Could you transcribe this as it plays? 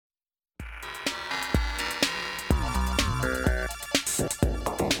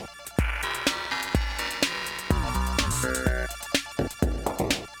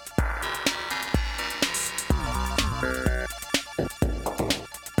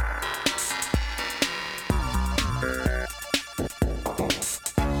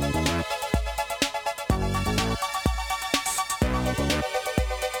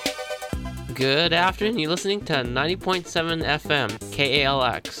Good afternoon. You're listening to 90.7 FM,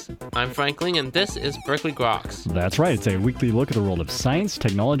 KALX. I'm Franklin, and this is Berkeley Groks. That's right. It's a weekly look at the world of science,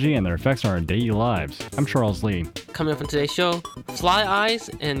 technology, and their effects on our daily lives. I'm Charles Lee. Coming up on today's show, fly eyes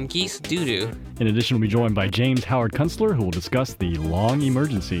and geese doo-doo. In addition, we'll be joined by James Howard Kunstler, who will discuss the long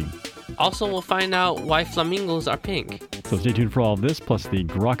emergency. Also, we'll find out why flamingos are pink. So stay tuned for all of this, plus the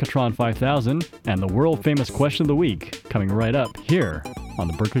Grokatron 5000 and the world-famous question of the week, coming right up here on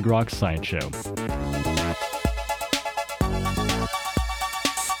the Berkeley Groks Science Show.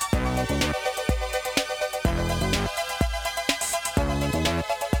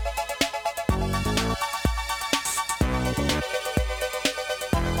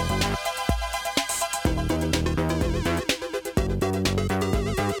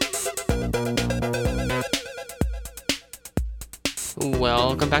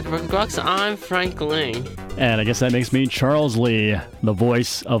 Welcome back to Berkeley Groks. I'm Franklin. And I guess that makes me Charles Lee, the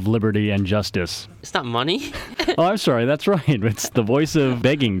voice of liberty and justice. It's not money. Oh, I'm sorry. That's right. It's the voice of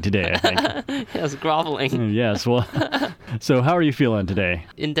begging today, I think. Yes, groveling. Yes, well, so how are you feeling today?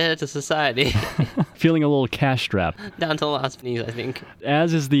 Indebted to society. Feeling a little cash-strapped. Down to the last pennies, I think.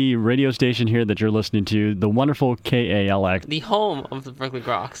 As is the radio station here that you're listening to, the wonderful KALX. The home of the Berkeley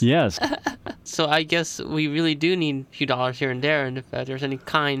Groks. Yes. So I guess we really do need a few dollars here and there, and if there's any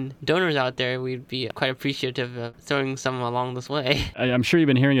kind donors out there, we'd be quite appreciative of throwing some along this way. I'm sure you've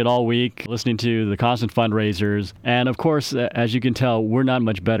been hearing it all week, listening to the constant fundraisers, and of course, as you can tell, we're not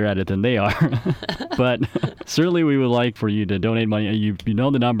much better at it than they are. But certainly we would like for you to donate money. You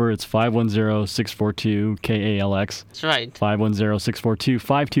know the number, it's 510-642-KALX. That's right.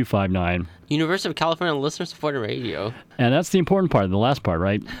 510-642-5259. University of California Listener-Supported Radio. And that's the important part, the last part,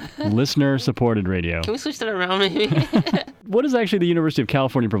 right? Listener-supported radio. Can we switch that around, maybe? What does actually the University of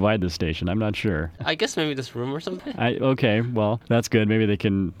California provide this station? I'm not sure. I guess maybe this room or something. Okay, well, that's good. Maybe they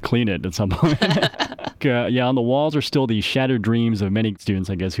can clean it at some point. Yeah, on the walls are still the shattered dreams of many students,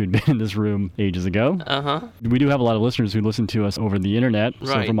 I guess, who'd been in this room ages ago. Uh-huh. We do have a lot of listeners who listen to us over the internet,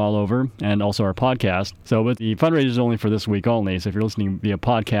 so Right. from all over, and also our podcast. So, but the fundraiser is only for this week only. So if you're listening via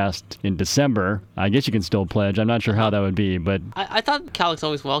podcast in December, I guess you can still pledge. I'm not sure how that would be, but I thought Calix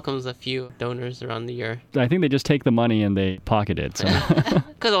always welcomes a few donors around the year. I think they just take the money and they pocket it. So.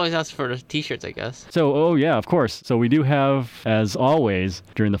 Could always ask for the t-shirts, I guess. So, oh yeah, of course. So we do have, as always,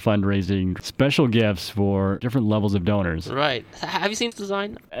 during the fundraising, special gifts for different levels of donors. Right. Have you seen the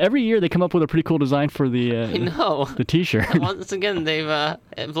design? Every year they come up with a pretty cool design for the I know. the t-shirt. Once again,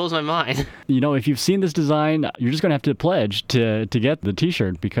 it blows my mind. You know, if you've seen this design, you're just going to have to pledge to get the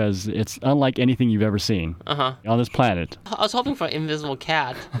t-shirt because it's unlike anything you've ever seen Uh-huh. on this planet. I was hoping for an invisible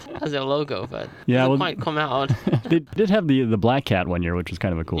cat as their logo, but Yeah, it well- doesn't quite come out. They did have the black cat one year, which was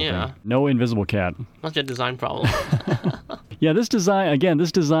kind of a cool Yeah. thing. No invisible cat. Must be a design problem. Yeah, this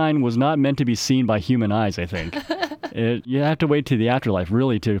design was not meant to be seen by human eyes, I think. You have to wait to the afterlife,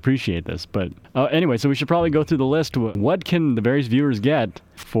 really, to appreciate this. But anyway, so we should probably go through the list. What can the various viewers get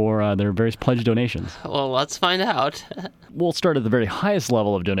for their various pledge donations? Well, let's find out. We'll start at the very highest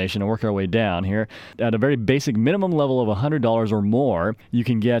level of donation and work our way down here. At a very basic minimum level of $100 or more, you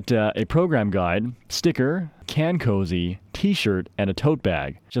can get a program guide, sticker, can cozy, t-shirt, and a tote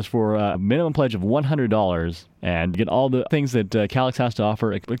bag, just for a minimum pledge of $100, and get all the things that Calix has to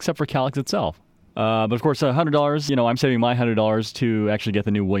offer, except for Calix itself. But of course, $100, I'm saving my $100 to actually get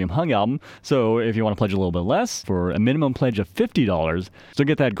the new William Hung album. So if you want to pledge a little bit less, for a minimum pledge of $50, so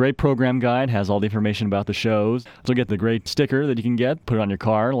get that great program guide, has all the information about the shows. So get the great sticker that you can get, put it on your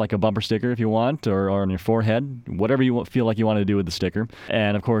car, like a bumper sticker if you want, or on your forehead, whatever you feel like you want to do with the sticker.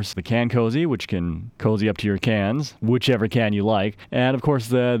 And of course, the can cozy, which can cozy up to your cans, whichever can you like. And of course,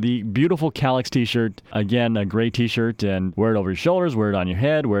 the beautiful Calix t-shirt, again, a great t-shirt, and wear it over your shoulders, wear it on your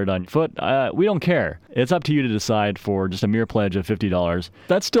head, wear it on your foot. We don't care. It's up to you to decide for just a mere pledge of $50.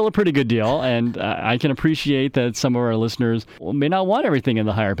 That's still a pretty good deal, and I can appreciate that some of our listeners may not want everything in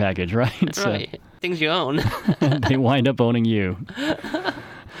the higher package, right? Right. Things you own. They wind up owning you.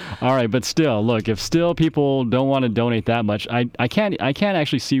 All right, but still, look, if still people don't want to donate that much, I can't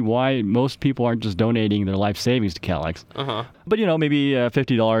actually see why most people aren't just donating their life savings to Calix. Uh-huh. But, maybe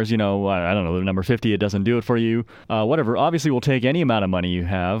 $50, I don't know, the number 50, it doesn't do it for you. Whatever. Obviously, we'll take any amount of money you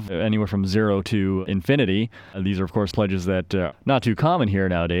have, anywhere from 0 to infinity. These are, of course, pledges that are not too common here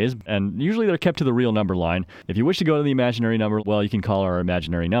nowadays, and usually they're kept to the real number line. If you wish to go to the imaginary number, well, you can call our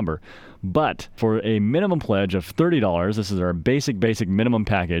imaginary number. But for a minimum pledge of $30, this is our basic minimum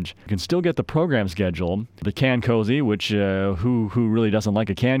package, you can still get the program schedule, the can cozy, which who really doesn't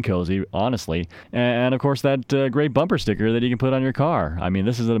like a can cozy, honestly, and of course that great bumper sticker that you can put on your car. I mean,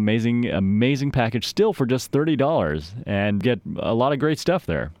 this is an amazing package still for just $30, and get a lot of great stuff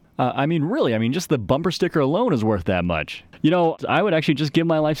there. I mean, really, just the bumper sticker alone is worth that much. I would actually just give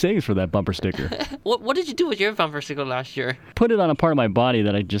my life savings for that bumper sticker. What did you do with your bumper sticker last year? Put it on a part of my body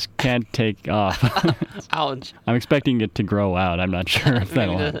that I just can't take off. Ouch. I'm expecting it to grow out. I'm not sure if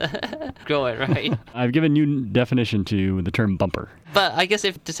that'll happen. Grow it, right? I've given new definition to the term bumper. But I guess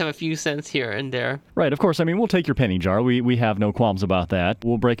if just have a few cents here and there. Right, of course. We'll take your penny jar. We have no qualms about that.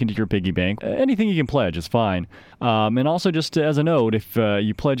 We'll break into your piggy bank. Anything you can pledge is fine. And also, just as a note, if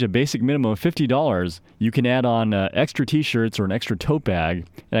you pledge a basic minimum of $50, you can add on extra T-shirts or an extra tote bag,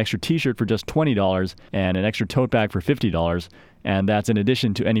 an extra T-shirt for just $20, and an extra tote bag for $50. And that's in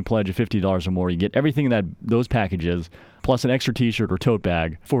addition to any pledge of $50 or more. You get everything in those packages, plus an extra T-shirt or tote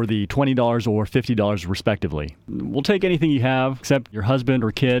bag for the $20 or $50 respectively. We'll take anything you have, except your husband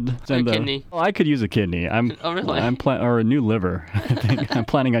or kid. Or a kidney. Oh, I could use a kidney. Oh, really? Or a new liver. I think I'm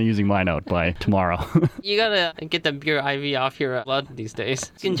planning on using mine out by tomorrow. You gotta get the beer IV off your blood these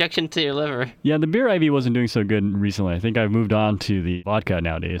days. Injection to your liver. Yeah, the beer IV wasn't doing so good recently. I think I've moved on to the vodka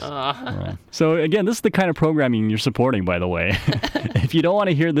nowadays. Right. So again, this is the kind of programming you're supporting, by the way. If you don't want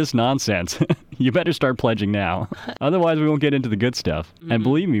to hear this nonsense, you better start pledging now. Otherwise, we won't get into the good stuff. Mm-hmm. And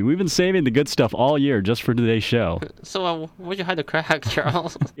believe me, we've been saving the good stuff all year just for today's show. So where'd you hide the crack,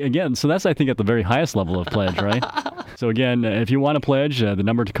 Charles? Again, so that's, I think, at the very highest level of pledge, right? So again, if you want to pledge, the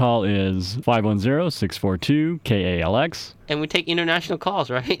number to call is 510-642-KALX. And we take international calls,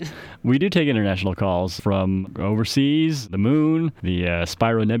 right? We do take international calls from overseas, the moon, the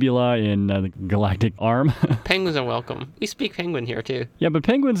Spiral Nebula in the galactic arm. Penguins are welcome. We speak penguin here, too. Yeah, but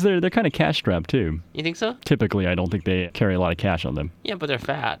penguins, they're kind of cash-strapped, too. You think so? Typically, I don't think they carry a lot of cash on them. Yeah, but they're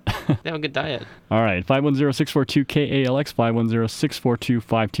fat. They have a good diet. All right, 510-642-KALX,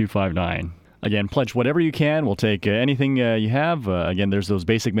 510-642-5259. Again, pledge whatever you can. We'll take anything you have. Again, there's those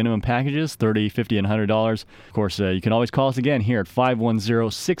basic minimum packages, $30, $50, and $100. Of course, you can always call us again here at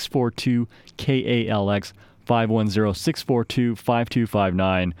 510-642-KALX,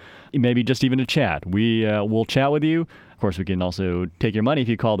 510-642-5259. Maybe just even a chat. We'll chat with you. Of course, we can also take your money if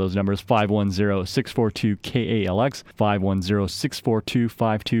you call those numbers, 510-642-KALX,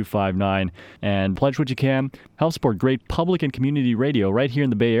 510-642-5259, and pledge what you can. Help support great public and community radio right here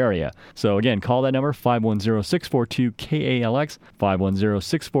in the Bay Area. So again, call that number, 510-642-KALX,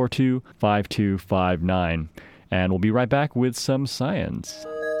 510-642-5259. And we'll be right back with some science.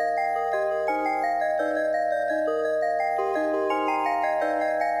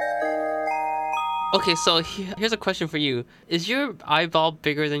 Okay, so here's a question for you. Is your eyeball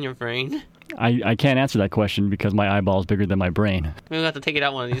bigger than your brain? I can't answer that question because my eyeball is bigger than my brain. Maybe we'll have to take it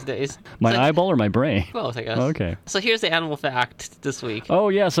out one of these days. My eyeball or my brain? Both, I guess. Okay. So here's the animal fact this week. Oh,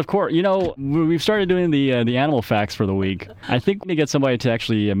 yes, of course. We've started doing the animal facts for the week. I think we need to get somebody to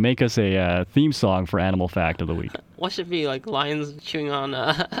actually make us a theme song for Animal Fact of the Week. What should it be, like lions chewing on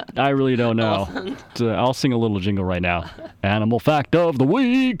I really don't know. I'll sing a little jingle right now. Animal Fact of the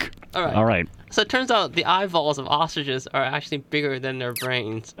Week! All right. So it turns out the eyeballs of ostriches are actually bigger than their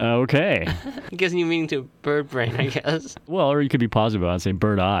brains. Okay. It gives new meaning to bird brain, I guess. Well, or you could be positive about it and say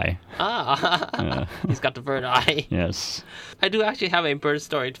bird eye. He's got the bird eye. Yes. I do actually have a bird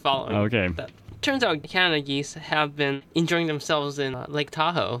story to follow. Okay. Turns out Canada geese have been enjoying themselves in Lake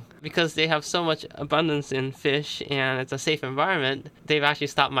Tahoe because they have so much abundance in fish and it's a safe environment. They've actually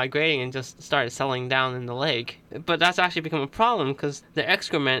stopped migrating and just started settling down in the lake. But that's actually become a problem because their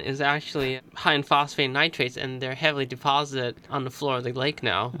excrement is actually high in phosphate nitrates and they're heavily deposited on the floor of the lake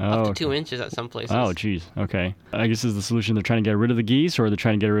now, up to 2 inches at some places. Oh, geez. Okay. I guess is the solution they're trying to get rid of the geese or they're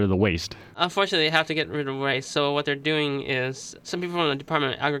trying to get rid of the waste? Unfortunately, they have to get rid of waste. So what they're doing is some people from the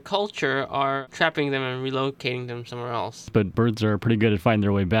Department of Agriculture are trapping them and relocating them somewhere else. But birds are pretty good at finding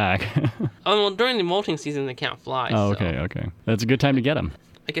their way back. Well, during the molting season, they can't fly. Oh, okay. That's a good time to get them.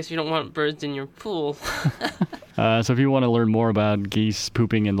 I guess you don't want birds in your pool. So if you want to learn more about geese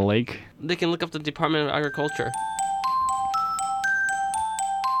pooping in the lake, they can look up the Department of Agriculture.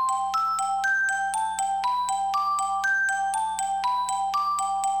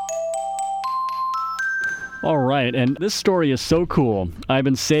 All right, and this story is so cool. I've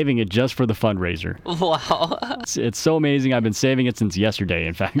been saving it just for the fundraiser. Wow. It's so amazing. I've been saving it since yesterday,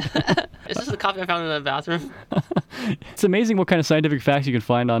 in fact. Is this the copy I found in the bathroom? It's amazing what kind of scientific facts you can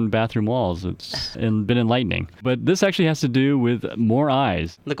find on bathroom walls. It's been enlightening. But this actually has to do with more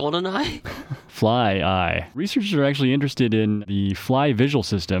eyes. The golden eye? Fly eye. Researchers are actually interested in the fly visual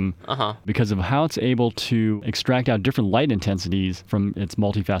system because of how it's able to extract out different light intensities from its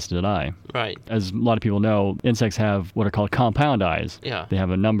multifaceted eye. Right. As a lot of people know, insects have what are called compound eyes. Yeah. They have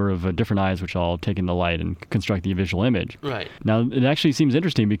a number of different eyes which all take in the light and construct the visual image. Right. Now, it actually seems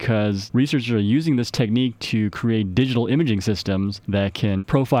interesting because researchers are using this technique to create high digital imaging systems that can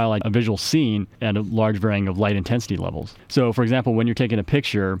profile like a visual scene at a large varying of light intensity levels. So, for example, when you're taking a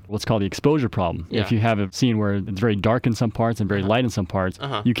picture, what's called the exposure problem. Yeah. If you have a scene where it's very dark in some parts and very light in some parts,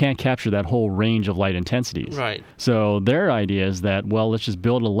 you can't capture that whole range of light intensities. Right. So their idea is that, well, let's just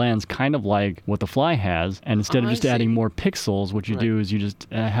build a lens kind of like what the Fly has, and instead of just adding more pixels, what you do is you just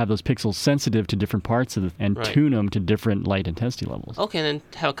have those pixels sensitive to different parts of and tune them to different light intensity levels. Okay, and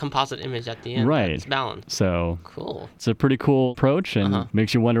then have a composite image at the end. Right. It's balanced. So cool. It's a pretty cool approach, and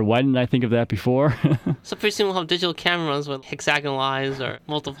makes you wonder, why didn't I think of that before? So pretty soon we'll have digital cameras with hexagonal eyes or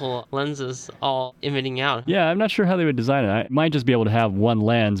multiple lenses all emitting out. Yeah, I'm not sure how they would design it. I might just be able to have one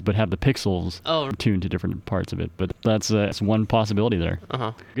lens, but have the pixels tuned to different parts of it. But that's one possibility there.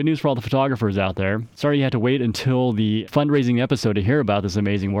 Good news for all the photographers out there. Sorry you had to wait until the fundraising episode to hear about this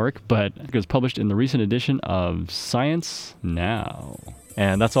amazing work, but it was published in the recent edition of Science Now.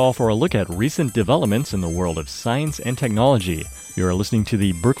 And that's all for a look at recent developments in the world of science and technology. You're listening to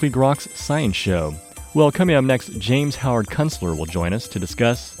the Berkeley Groks Science Show. Well, coming up next, James Howard Kunstler will join us to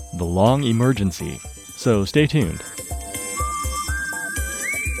discuss the long emergency. So stay tuned.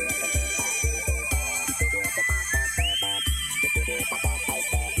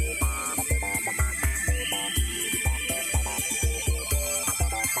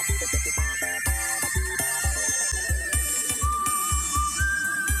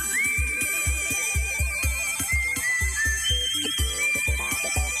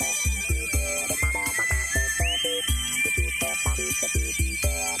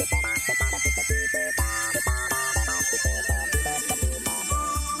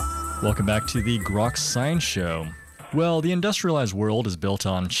 Welcome back to the Groks Science Show. Well, the industrialized world is built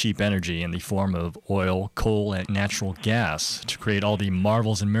on cheap energy in the form of oil, coal, and natural gas to create all the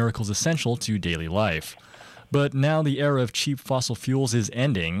marvels and miracles essential to daily life. But now the era of cheap fossil fuels is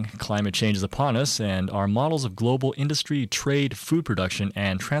ending, climate change is upon us, and our models of global industry, trade, food production,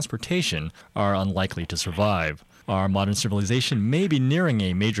 and transportation are unlikely to survive. Our modern civilization may be nearing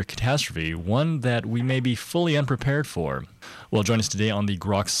a major catastrophe, one that we may be fully unprepared for. Well, join us today on the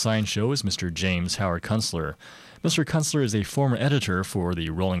Groks Science Show is Mr. James Howard Kunstler. Mr. Kunstler is a former editor for the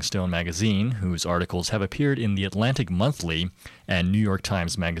Rolling Stone magazine, whose articles have appeared in the Atlantic Monthly and New York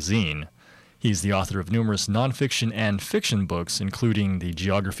Times Magazine. He's the author of numerous nonfiction and fiction books, including The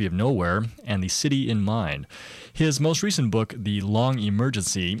Geography of Nowhere and The City in Mind. His most recent book, The Long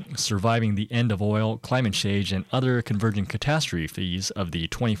Emergency, Surviving the End of Oil, Climate Change, and Other Convergent Catastrophes of the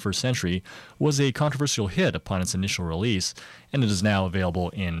 21st Century, was a controversial hit upon its initial release, and it is now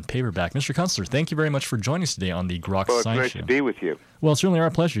available in paperback. Mr. Kunstler, thank you very much for joining us today on the Groks Science Show. Well, it's nice to be with you. Well, it's certainly our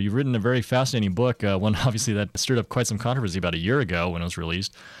pleasure. You've written a very fascinating book, one obviously that stirred up quite some controversy about a year ago when it was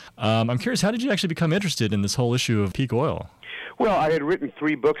released. I'm curious, how did you actually become interested in this whole issue of peak oil? Well, I had written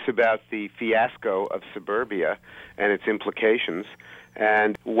 3 books about the fiasco of suburbia and its implications,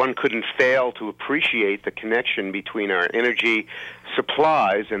 and one couldn't fail to appreciate the connection between our energy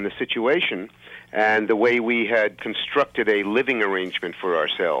supplies and the situation and the way we had constructed a living arrangement for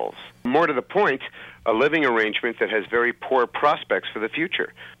ourselves. More to the point, a living arrangement that has very poor prospects for the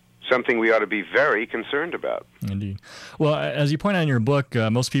future. Something we ought to be very concerned about. Indeed. Well, as you point out in your book,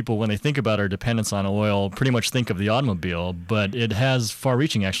 most people, when they think about our dependence on oil, pretty much think of the automobile, but it has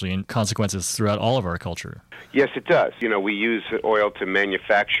far-reaching, actually, consequences throughout all of our culture. Yes, it does. You know, we use oil to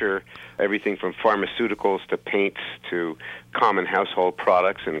manufacture everything from pharmaceuticals to paints to common household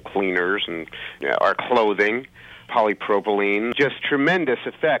products and cleaners and our clothing. Polypropylene, just tremendous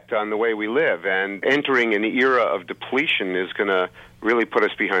effect on the way we live. And entering an era of depletion is going to really put us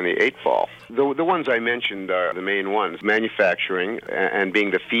behind the 8 ball. The ones I mentioned are the main ones. Manufacturing and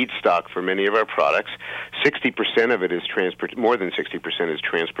being the feedstock for many of our products. 60% of it is more than 60% is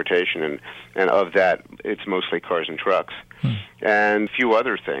transportation, and of that, it's mostly cars and trucks. And a few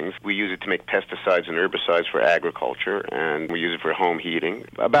other things. We use it to make pesticides and herbicides for agriculture, and we use it for home heating.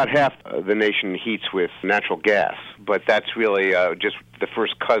 About half the nation heats with natural gas, but that's really just the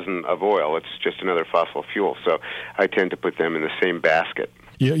first cousin of oil. It's just another fossil fuel, so I tend to put them in the same basket.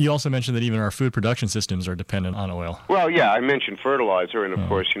 You also mentioned that even our food production systems are dependent on oil. Well, yeah, I mentioned fertilizer and, of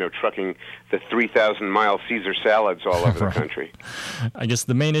course, trucking the 3,000-mile Caesar salads all over the country. I guess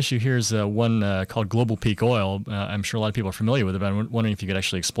the main issue here is one called global peak oil. I'm sure a lot of people are familiar with it, but I'm wondering if you could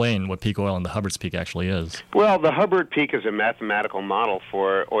actually explain what peak oil and the Hubbard's peak actually is. Well, the Hubbard peak is a mathematical model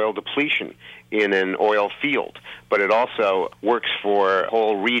for oil depletion in an oil field, but it also works for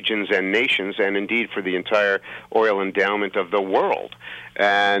whole regions and nations, and indeed for the entire oil endowment of the world.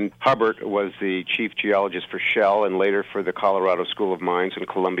 And Hubbard was the chief geologist for Shell and later for the Colorado School of Mines and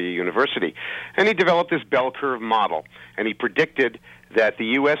Columbia University. And he developed this bell curve model, and he predicted that the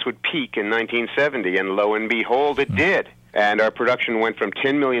U.S. would peak in 1970, and lo and behold, it did. And our production went from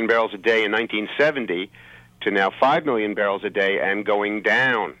 10 million barrels a day in 1970 to now 5 million barrels a day and going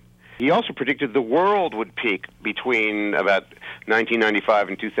down. He also predicted the world would peak between about 1995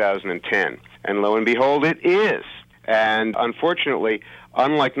 and 2010. And lo and behold, it is. And unfortunately,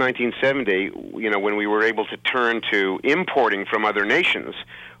 unlike 1970, when we were able to turn to importing from other nations,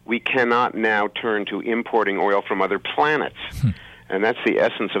 we cannot now turn to importing oil from other planets. And that's the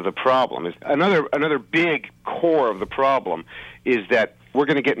essence of the problem. Another big core of the problem is that we're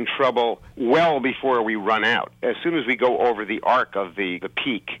going to get in trouble well before we run out. As soon as we go over the arc of the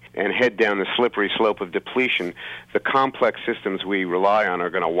peak and head down the slippery slope of depletion, the complex systems we rely on are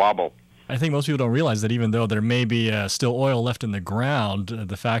going to wobble. I think most people don't realize that even though there may be still oil left in the ground,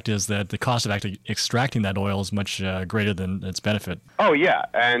 the fact is that the cost of actually extracting that oil is much greater than its benefit. Oh, yeah.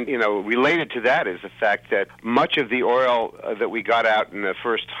 And, related to that is the fact that much of the oil that we got out in the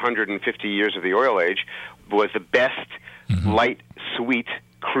first 150 years of the oil age was the best light, sweet,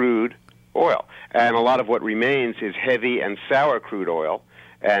 crude oil. And a lot of what remains is heavy and sour crude oil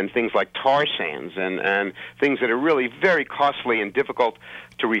and things like tar sands and things that are really very costly and difficult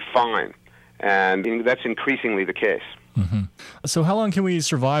to refine. And that's increasingly the case. So how long can we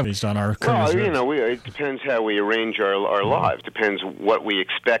survive based on our current reserves? It depends how we arrange our lives. Depends what we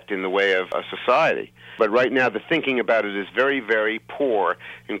expect in the way of a society. But right now, the thinking about it is very, very poor,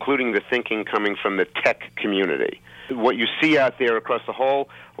 including the thinking coming from the tech community. What you see out there across the whole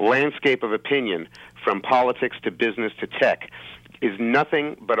landscape of opinion, from politics to business to tech, is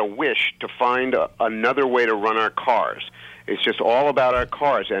nothing but a wish to find another way to run our cars. It's just all about our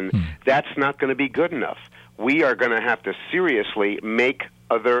cars, and that's not going to be good enough. We are going to have to seriously make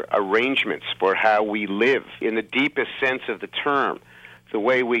other arrangements for how we live in the deepest sense of the term, the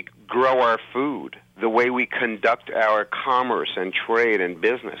way we grow our food, the way we conduct our commerce and trade and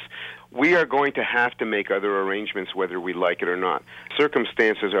business. We are going to have to make other arrangements whether we like it or not.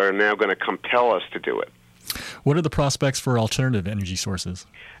 Circumstances are now going to compel us to do it. What are the prospects for alternative energy sources?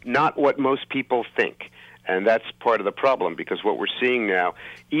 Not what most people think. And that's part of the problem, because what we're seeing now,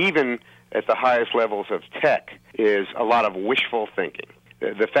 even at the highest levels of tech, is a lot of wishful thinking.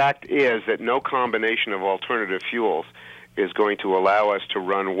 The fact is that no combination of alternative fuels is going to allow us to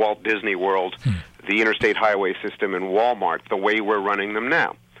run Walt Disney World, the interstate highway system, and Walmart the way we're running them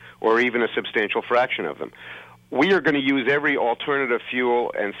now, or even a substantial fraction of them. We are going to use every alternative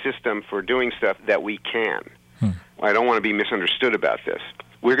fuel and system for doing stuff that we can. I don't want to be misunderstood about this.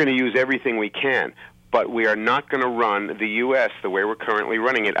 We're going to use everything we can, but we are not going to run the U.S. the way we're currently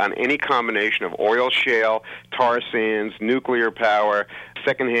running it on any combination of oil shale, tar sands, nuclear power,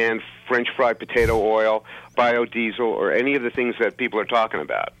 secondhand French fried potato oil, biodiesel, or any of the things that people are talking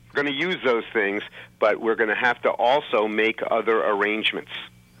about. We're going to use those things, but we're going to have to also make other arrangements.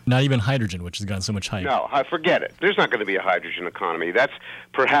 Not even hydrogen, which has gotten so much hype. No, forget it. There's not going to be a hydrogen economy. That's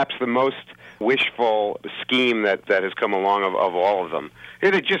perhaps the most wishful scheme that has come along of all of them.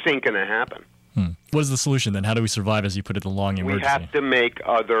 It just ain't going to happen. What is the solution then? How do we survive, as you put it, the long emergency? We have to make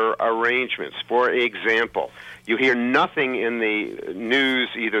other arrangements. For example, you hear nothing in the news,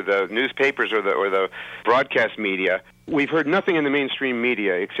 either the newspapers or the broadcast media. We've heard nothing in the mainstream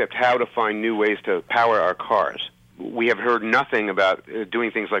media except how to find new ways to power our cars. We have heard nothing about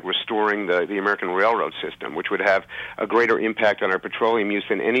doing things like restoring the American railroad system, which would have a greater impact on our petroleum use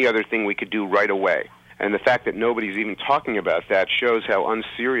than any other thing we could do right away. And the fact that nobody's even talking about that shows how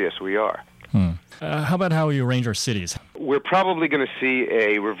unserious we are. How about how we arrange our cities? We're probably going to see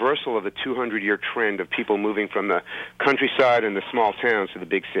a reversal of the 200-year trend of people moving from the countryside and the small towns to the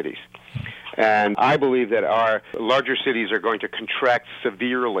big cities. And I believe that our larger cities are going to contract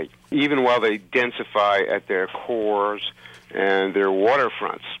severely, even while they densify at their cores and their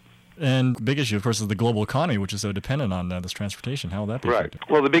waterfronts. And the big issue, of course, is the global economy, which is so dependent on this transportation. How will that be affected?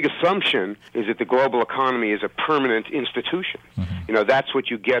 Well, the big assumption is that the global economy is a permanent institution. That's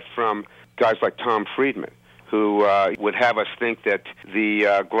what you get from guys like Tom Friedman, who would have us think that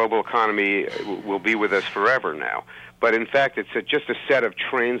the global economy will be with us forever now. But in fact, it's just a set of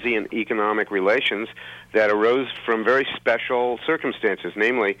transient economic relations that arose from very special circumstances,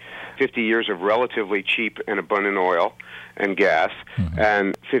 namely 50 years of relatively cheap and abundant oil and gas,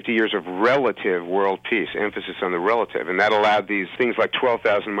 and 50 years of relative world peace, emphasis on the relative. And that allowed these things like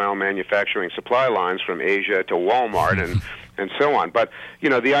 12,000-mile manufacturing supply lines from Asia to Walmart and so on. But,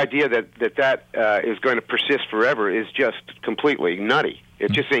 the idea that is going to persist forever is just completely nutty.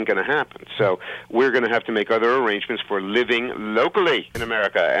 It just ain't going to happen. So we're going to have to make other arrangements for living locally in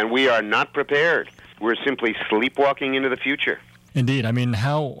America, and we are not prepared. We're simply sleepwalking into the future. Indeed. I mean,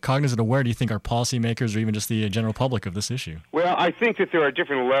 how cognizant aware do you think are policymakers or even just the general public of this issue? Well, I think that there are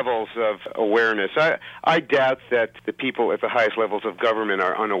different levels of awareness. I doubt that the people at the highest levels of government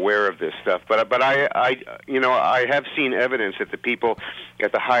are unaware of this stuff. But I have seen evidence that the people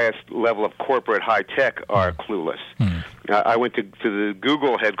at the highest level of corporate high tech are clueless. I went to the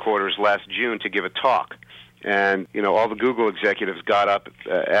Google headquarters last June to give a talk. And, all the Google executives got up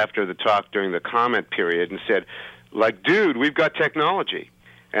after the talk during the comment period and said, dude, we've got technology.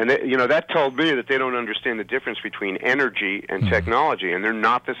 And, that told me that they don't understand the difference between energy and technology, and they're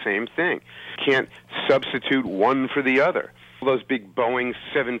not the same thing. Can't substitute one for the other. Those big Boeing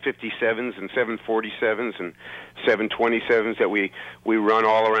 757s and 747s and 727s that we run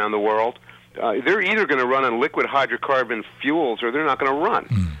all around the world, they're either going to run on liquid hydrocarbon fuels or they're not going to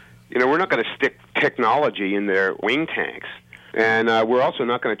run. We're not going to stick technology in their wing tanks. And we're also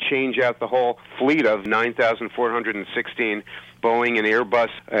not going to change out the whole fleet of 9,416 Boeing and Airbus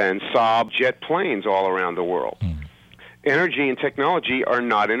and Saab jet planes all around the world. Energy and technology are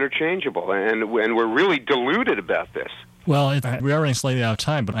not interchangeable, and we're really deluded about this. Well, we are running slightly out of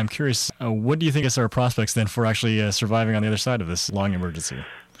time, but I'm curious, what do you think is our prospects then for actually surviving on the other side of this long emergency?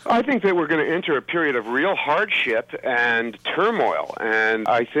 I think that we're going to enter a period of real hardship and turmoil, and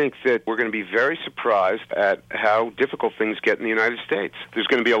I think that we're going to be very surprised at how difficult things get in the United States. There's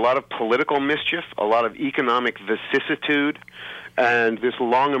going to be a lot of political mischief, a lot of economic vicissitude, and this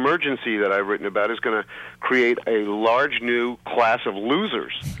long emergency that I've written about is going to create a large new class of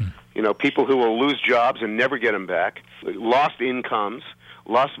losers. People who will lose jobs and never get them back, lost incomes,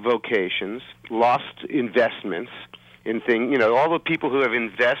 lost vocations, lost investments, in all the people who have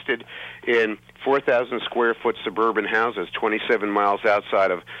invested in 4,000 square foot suburban houses 27 miles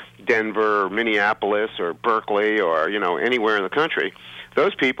outside of Denver or Minneapolis or Berkeley or, anywhere in the country,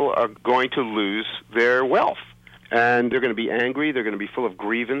 those people are going to lose their wealth. And they're going to be angry, they're going to be full of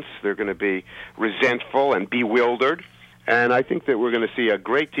grievance, they're going to be resentful and bewildered. And I think that we're going to see a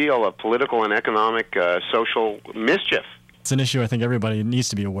great deal of political and economic, social mischief. It's an issue I think everybody needs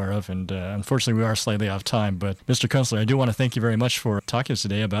to be aware of, and unfortunately we are slightly out of time. But Mr. Kunstler, I do want to thank you very much for talking to us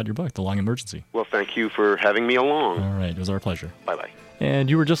today about your book, The Long Emergency. Well, thank you for having me along. All right, it was our pleasure. Bye-bye. And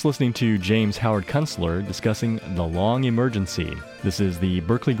you were just listening to James Howard Kunstler discussing The Long Emergency. This is the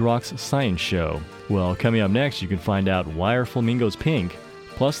Berkeley Groks Science Show. Well, coming up next, you can find out why are flamingos pink,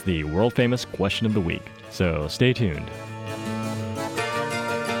 plus the world-famous question of the week. So stay tuned.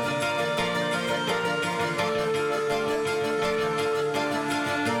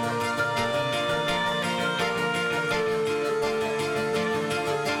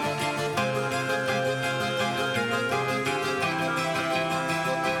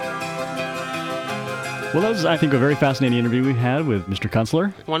 Well, that was, I think, a very fascinating interview we had with Mr.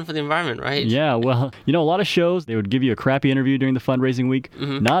 Kunstler. One for the environment, right? Yeah, well, a lot of shows, they would give you a crappy interview during the fundraising week.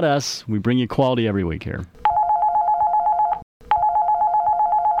 Not us. We bring you quality every week here.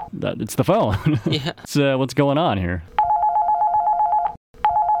 It's the phone. Yeah. So what's going on here?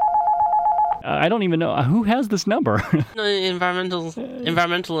 I don't even know. Who has this number? No,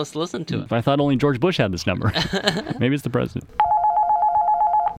 environmentalists listen to it. I thought only George Bush had this number. Maybe it's the president.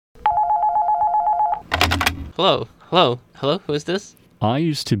 Hello, who is this? I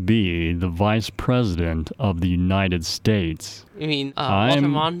used to be the vice president of the United States. You mean Walter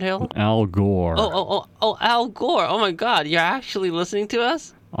Mondale? Al Gore. Oh, Al Gore. Oh my God, you're actually listening to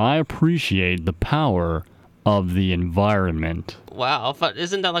us? I appreciate the power of the environment. Wow, but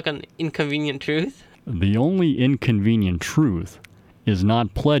isn't that like an inconvenient truth? The only inconvenient truth is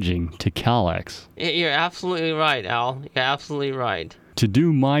not pledging to Cal-X. You're absolutely right, Al. You're absolutely right. To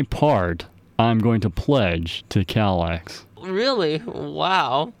do my part, I'm going to pledge to Cal-X. Really?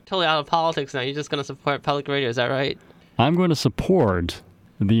 Wow. Totally out of politics now. You're just going to support public radio, is that right? I'm going to support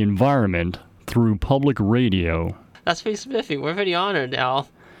the environment through public radio. That's pretty spiffy. We're pretty honored, Al.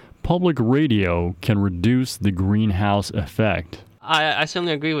 Public radio can reduce the greenhouse effect. I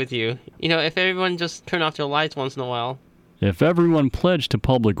certainly agree with you. If everyone just turned off their lights once in a while. If everyone pledged to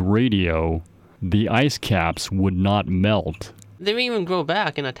public radio, the ice caps would not melt. They may even grow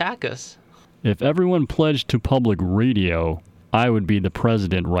back and attack us. If everyone pledged to public radio, I would be the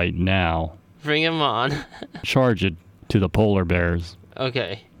president right now. Bring him on. Charge it to the polar bears.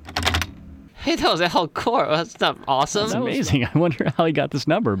 Okay. Hey, that was Al Gore. That's not awesome. That's amazing. I wonder how he got this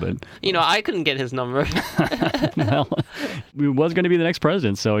number, but... I couldn't get his number. Well, he was going to be the next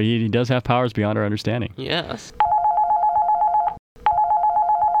president, so he does have powers beyond our understanding. Yes.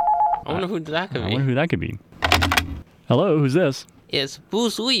 I wonder who that could be. I wonder who that could be. Hello, who's this? is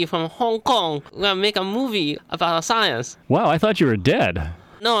Bruce Lee from Hong Kong. We're gonna make a movie about science. Wow, I thought you were dead.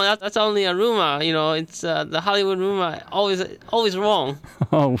 No, that's only a rumor. It's the Hollywood rumor. Always wrong.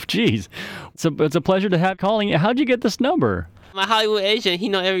 Oh, jeez. It's a pleasure to have calling. How'd you get this number? My Hollywood agent, he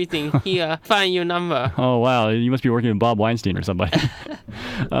know everything. He find your number. Oh, wow. You must be working with Bob Weinstein or somebody.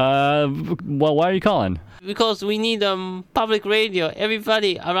 Well, why are you calling? Because we need public radio.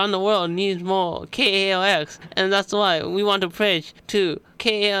 Everybody around the world needs more KALX, and that's why we want to pledge to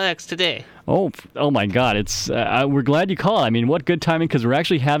KALX today. Oh my God! We're glad you called. I mean, what good timing, because we're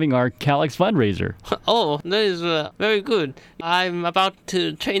actually having our KALX fundraiser. Oh, that is very good. I'm about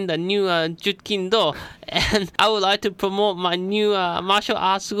to train the new Jeet Kune Do, and I would like to promote my new martial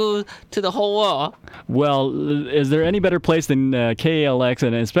arts school to the whole world. Well, is there any better place than KALX?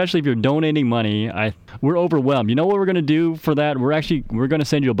 And especially if you're donating money, we're overwhelmed. You know what we're going to do for that? We're going to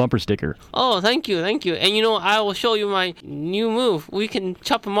send you a bumper sticker. Oh, thank you. And I will show you my new move. We can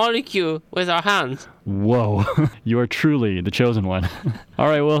chop a molecule with our hands. Whoa, you are truly the chosen one. All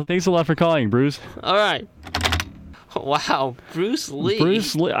right, well, thanks a lot for calling, Bruce. All right. Wow, Bruce Lee.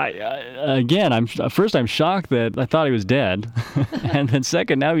 Bruce Lee. Again, I'm shocked that I thought he was dead, and then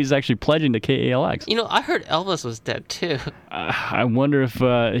second, now he's actually pledging to KALX. I heard Elvis was dead too. I wonder if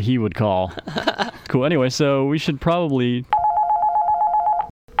he would call. Cool. Anyway, so we should probably.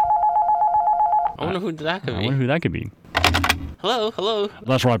 I wonder who that could be. I wonder who that could be. Hello.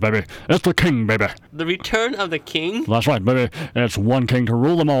 That's right, baby. It's the king, baby. The return of the king? That's right, baby. It's one king to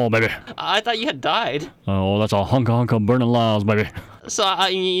rule them all, baby. I thought you had died. Oh, that's a hunka burning laws, baby. So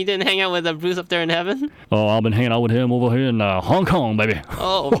you didn't hang out with Bruce up there in heaven? Oh, I've been hanging out with him over here in Hong Kong, baby.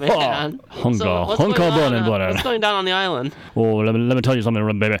 Oh, man. Hunka burning. What's going down on the island? Oh, let me tell you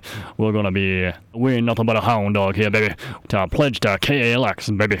something, baby. We ain't nothing but a hound dog here, baby. To pledge to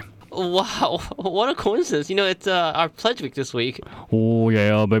KALX, baby. Wow, what a coincidence. It's our pledge week this week. Oh,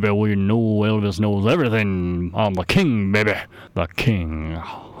 yeah, baby, we know Elvis knows everything. I'm the king, baby. The king.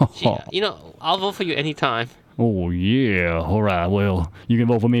 Gee, I'll vote for you anytime. Oh, yeah. All right, well, you can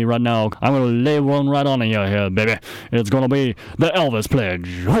vote for me right now. I'm going to lay one right on you here, baby. It's going to be the Elvis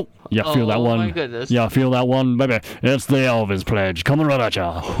Pledge. Oh, you feel that one? Oh, my goodness. Yeah, feel that one, baby? It's the Elvis Pledge coming right at you.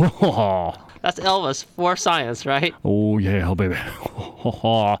 That's Elvis for science, right? Oh, yeah, baby.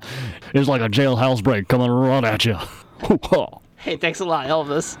 It's like a jailhouse break coming right at you. Hey, thanks a lot,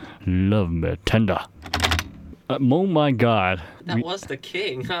 Elvis. Love me tender. Oh, my God. That was the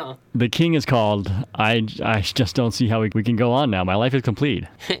king, huh? The king is called. I just don't see how we can go on now. My life is complete.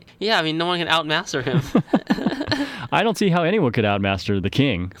 Yeah, I mean, no one can outmaster him. I don't see how anyone could outmaster the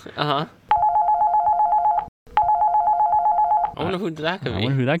king. Uh-huh. I wonder who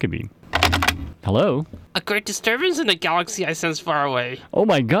that could be. Hello? A great disturbance in the galaxy I sense far away. Oh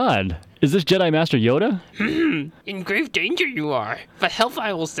my God. Is this Jedi Master Yoda? In grave danger you are, but help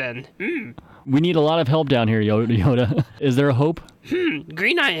I will send. We need a lot of help down here, Yoda. Is there a hope?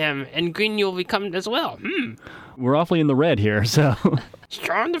 Green I am, and green you'll become as well. We're awfully in the red here, so...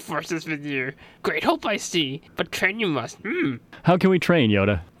 Strong the force is with you. Great hope I see, but train you must. How can we train,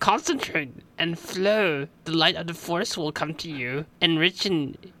 Yoda? Concentrate and flow. The light of the force will come to you.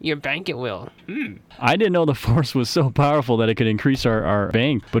 Enrichen your bank it will. I didn't know the force was so powerful that it could increase our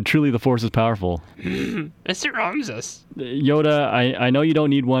bank, but truly the force is powerful. It surrounds us. Yoda, I know you don't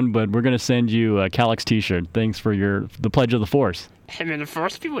need one, but we're going to send you a KALX t-shirt. Thanks for the pledge of the force. And may the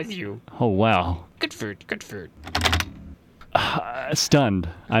force be with you. Oh, wow. Good food. Stunned.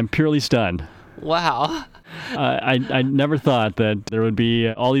 I'm purely stunned. Wow. I never thought that there would be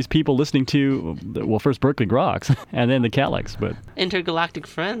all these people listening to, well, first Berkeley Groks, and then the KALX, but... Intergalactic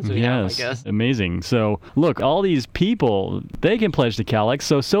friends we have, I guess. Amazing. So, look, all these people, they can pledge to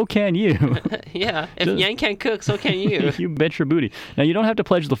KALX, so can you. Yeah, if Yang can't cook, so can you. You bet your booty. Now, you don't have to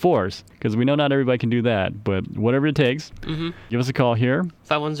pledge the force, because we know not everybody can do that, but whatever it takes, give us a call here.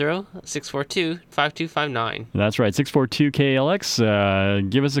 510-642-5259. That's right, 642-KALX.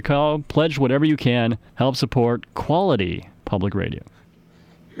 Give us a call, pledge whatever you can, help support quality public radio.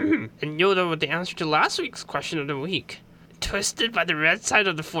 And Yoda with the answer to last week's question of the week. Twisted by the red side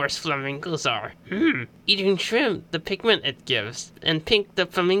of the force flamingos are. Eating shrimp, the pigment it gives, and pink the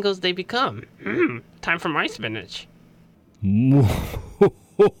flamingos they become. Time for my spinach.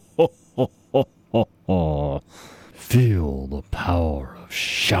 Feel the power of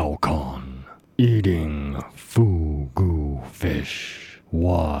Shao Kahn. Eating fugu fish.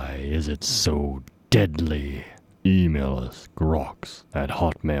 Why is it so deadly? Email us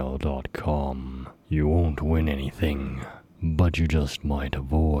groks@hotmail.com. You won't win anything, but you just might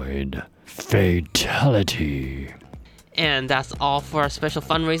avoid fatality. And that's all for our special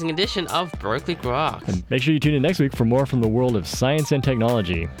fundraising edition of Berkeley Groks. And make sure you tune in next week for more from the world of science and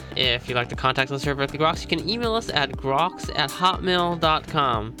technology. If you'd like to contact us here at Berkeley Groks, you can email us at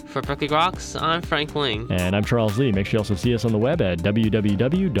groks@hotmail.com. For Berkeley Groks, I'm Frank Ling. And I'm Charles Lee. Make sure you also see us on the web at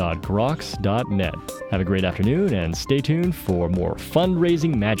www.groks.net. Have a great afternoon and stay tuned for more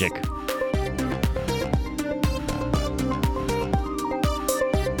fundraising magic.